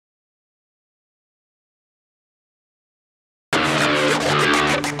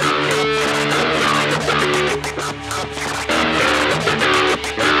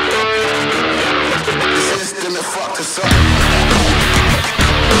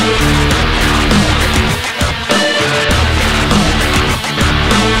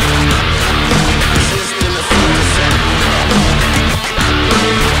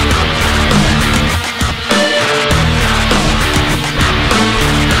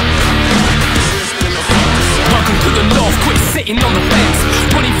Sitting on the fence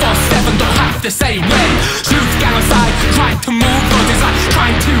 24/7, don't have to say when. Sleuth Gang outside, trying to move bodies like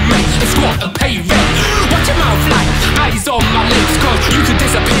trying to make a squat and pay rent. Watch your mouth like eyes on my lips, cause you could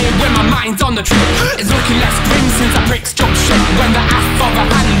disappear when my mind's on the trip. It's looking less grim since that bricks jump ship. When the half of a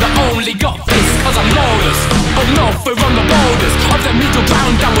hand that only got this, cause I'm lawless. Up north we're on the borders of the middle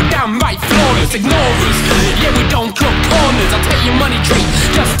ground and we're downright flawless. Ignore us, yeah we don't cut corners. I take your money tree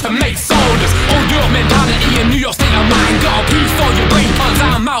just to make sodas. Old Europe mentality in New York state of mind. Got a piece for your brain cause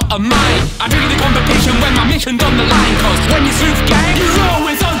I'm out of mine. I do the competition when my mission's on the line, cause when you Sleuth Gang, you're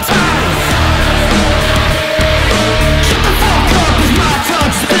always on time. Shut the fuck up, it's my turn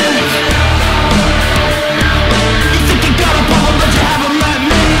to speak. You think you got a problem but you haven't met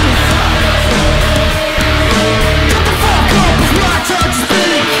me. Shut the fuck up, it's my turn to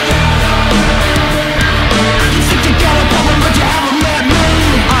speak. You think you got a problem but you haven't met me.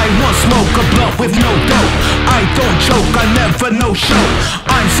 I want smoke a blunt with no dope. I don't choke, I never no show.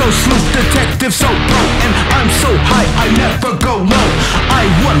 I'm so sleuth detective, so pro, and I'm so high, I never go low. I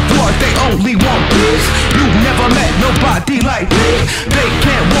want war, they only want peace. You've never met nobody like me. They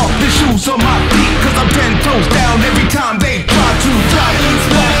can't walk the shoes on my feet, cause I'm 10 toes down every time they try to fly.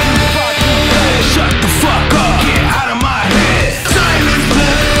 Shut the fuck up, get out of my head. Silence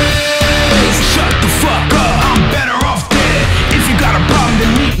please. Shut the fuck up, I'm better off dead. If you got a problem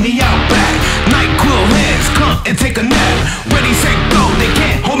then meet me out back. Night quill heads, come and take a nap. Ready, set, go, they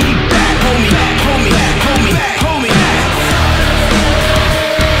can't hold me back. Hold me back, hold me back, hold me back, hold me back.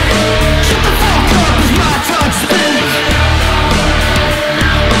 Shut the fuck up, it's my turn to speak.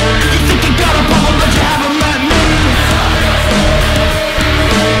 You think you got a problem but you haven't met me.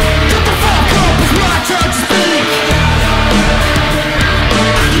 Shut the fuck up, it's my turn to speak.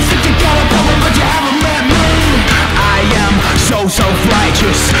 You think you got a problem but you haven't met me. I am so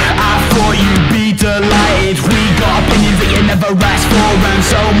self-righteous, I thought you'd be delighted. We got opinions that you never asked for, and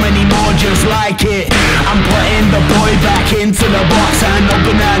so many more just like it. I'm putting the boy back into the box and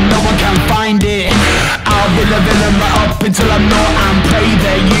hoping that no one can find it. I'll be the villain right up until I'm not, and pray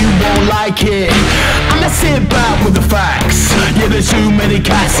that you won't like it. I'ma sit back with the facts. Yeah, there's too many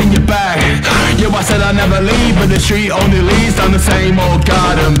cats in your bag. Yeah, I said I'd never leave, but the street only leads down the same old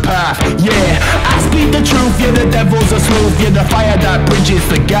garden path. Yeah, I speak the truth, yeah, the devil's a sleuth. Yeah, the fire that bridges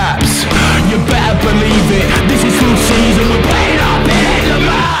the gaps.